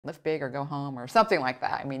lift big or go home or something like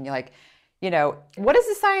that. I mean, you're like, what does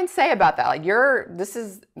the science say about that? Like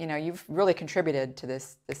you've really contributed to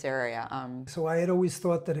this area. So I had always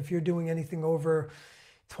thought that if you're doing anything over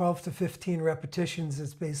 12 to 15 repetitions,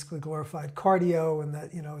 it's basically glorified cardio, and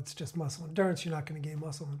that, it's just muscle endurance. You're not going to gain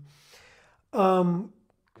muscle.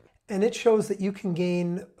 And it shows that you can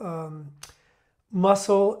gain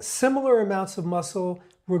similar amounts of muscle,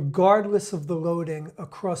 regardless of the loading,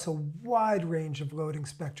 across a wide range of loading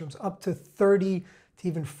spectrums, up to 30 to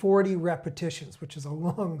even 40 repetitions, which is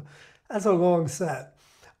that's a long set.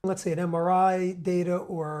 Let's say an MRI data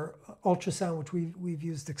or ultrasound, which we've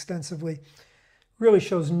used extensively, really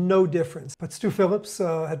shows no difference. But Stu Phillips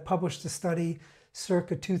had published a study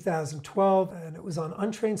circa 2012, and it was on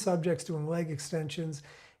untrained subjects doing leg extensions,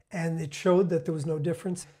 and it showed that there was no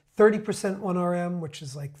difference. 30% 1RM, which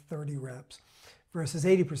is like 30 reps, versus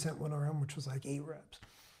 80% 1RM, which was like 8 reps.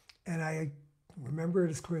 And I remember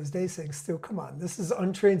it as clear as day saying, Stu, come on, this is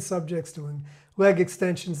untrained subjects doing leg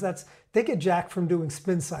extensions. They get jacked from doing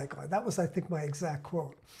spin cycling. That was, I think, my exact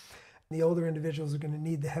quote. The older individuals are going to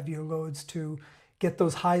need the heavier loads to get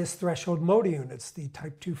those highest threshold motor units, the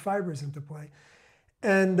type 2 fibers, into play.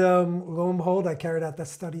 And lo and behold, I carried out that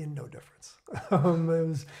study and no difference. It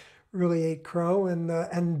was really ate crow.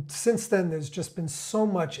 And since then, there's just been so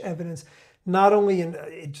much evidence, not only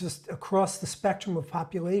just across the spectrum of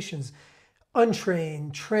populations,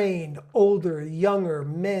 untrained, trained, older, younger,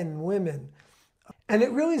 men, women. And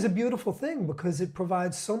it really is a beautiful thing because it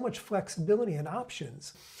provides so much flexibility and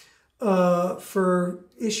options for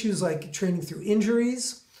issues like training through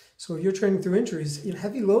injuries. So if you're training through injuries,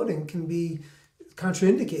 heavy loading can be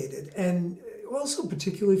contraindicated, and also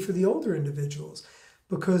particularly for the older individuals,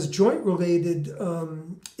 because joint-related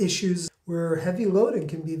issues where heavy loading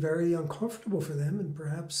can be very uncomfortable for them and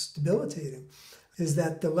perhaps debilitating, is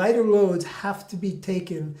that the lighter loads have to be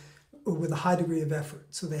taken with a high degree of effort.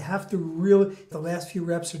 So they have to really, the last few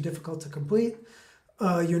reps are difficult to complete,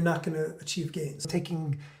 you're not going to achieve gains.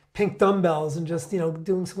 Taking pink dumbbells and just,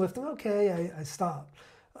 doing some lifting, okay, I stop.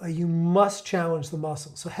 You must challenge the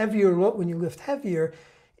muscle. So when you lift heavier,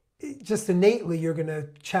 just innately you're going to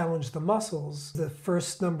challenge the muscles. The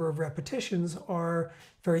first number of repetitions are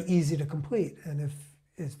very easy to complete. And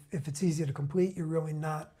if it's easy to complete, you're really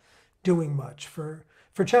not doing much for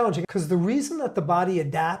challenging. Because the reason that the body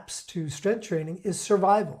adapts to strength training is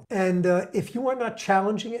survival. And if you are not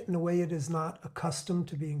challenging it in a way it is not accustomed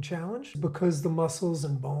to being challenged, because the muscles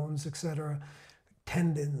and bones, etc.,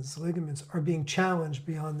 tendons, ligaments are being challenged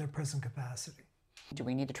beyond their present capacity. Do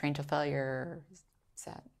we need to train to failure? Is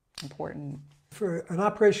that important? For an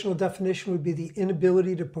operational definition would be the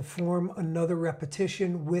inability to perform another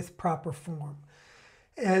repetition with proper form.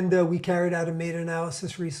 And we carried out a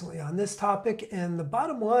meta-analysis recently on this topic, and the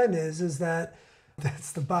bottom line is that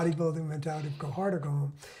that's the bodybuilding mentality of go hard or go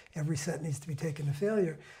home. Every set needs to be taken to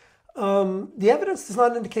failure. The evidence does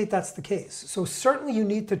not indicate that's the case. So certainly you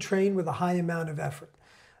need to train with a high amount of effort.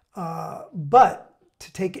 But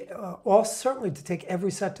certainly to take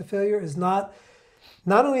every set to failure is not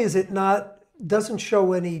only is it doesn't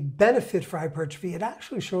show any benefit for hypertrophy, it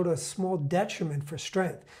actually showed a small detriment for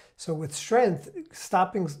strength. So with strength,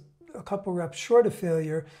 stopping a couple reps short of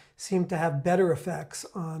failure seemed to have better effects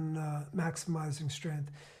on maximizing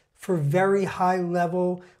strength. For very high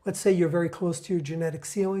level, let's say you're very close to your genetic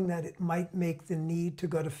ceiling, that it might make the need to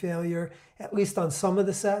go to failure, at least on some of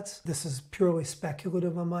the sets. This is purely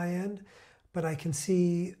speculative on my end, but I can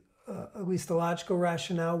see at least a logical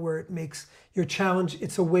rationale where it makes your challenge,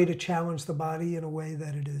 it's a way to challenge the body in a way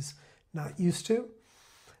that it is not used to.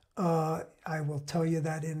 I will tell you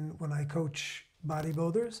that when I coach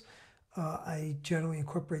bodybuilders, I generally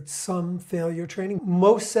incorporate some failure training.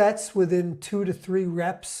 Most sets within 2 to 3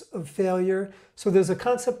 reps of failure. So there's a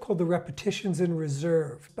concept called the repetitions in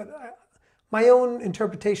reserve. But my own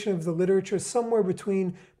interpretation of the literature is somewhere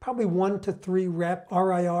between probably 1 to 3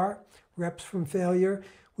 RIR, reps from failure,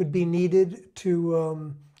 would be needed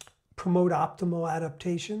to promote optimal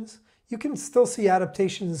adaptations. You can still see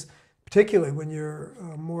adaptations, particularly when you're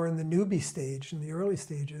more in the newbie stage, in the early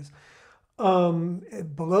stages.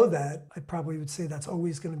 Below that, I probably would say that's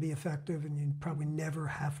always going to be effective and you probably never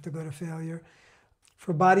have to go to failure.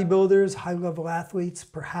 For bodybuilders, high-level athletes,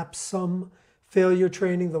 perhaps some failure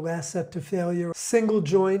training, the last set to failure. Single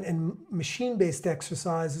joint and machine-based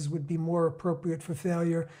exercises would be more appropriate for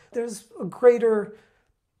failure. There's a greater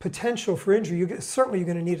potential for injury. Certainly you're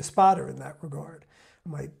going to need a spotter in that regard.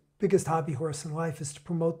 My biggest hobby horse in life is to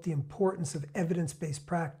promote the importance of evidence-based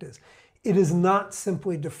practice. It is not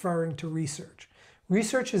simply deferring to research.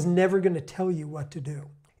 Research is never going to tell you what to do.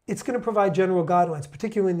 It's going to provide general guidelines,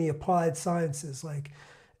 particularly in the applied sciences like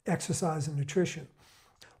exercise and nutrition.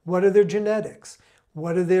 What are their genetics?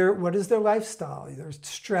 What is their lifestyle, their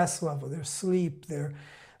stress level, their sleep, their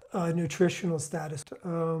nutritional status?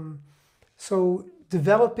 So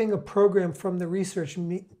developing a program from the research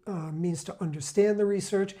means to understand the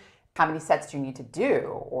research. How many sets do you need to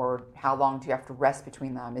do, or how long do you have to rest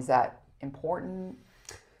between them? Is that important?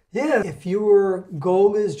 Yeah, if your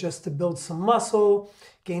goal is just to build some muscle,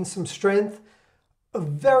 gain some strength, a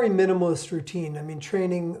very minimalist routine. I mean,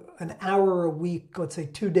 training an hour a week, let's say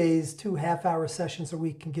 2 days, 2 half-hour sessions a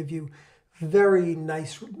week can give you very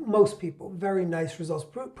nice, most people, very nice results,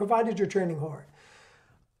 provided you're training hard.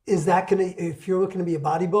 Is that going to, if you're looking to be a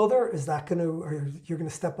bodybuilder, is that going to, or you're going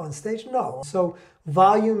to step on stage? No. So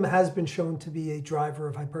volume has been shown to be a driver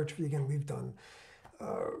of hypertrophy. Again, we've done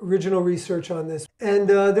original research on this. And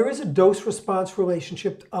there is a dose-response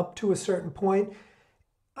relationship up to a certain point.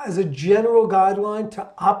 As a general guideline, to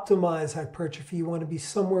optimize hypertrophy, you want to be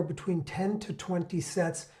somewhere between 10 to 20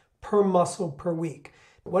 sets per muscle per week.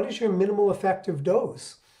 What is your minimal effective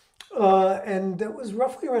dose? And that was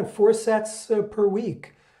roughly around 4 sets per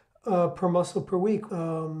week, per muscle per week.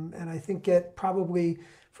 And I think get probably,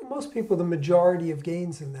 for most people, the majority of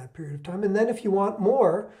gains in that period of time. And then if you want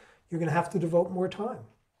more, you're going to have to devote more time.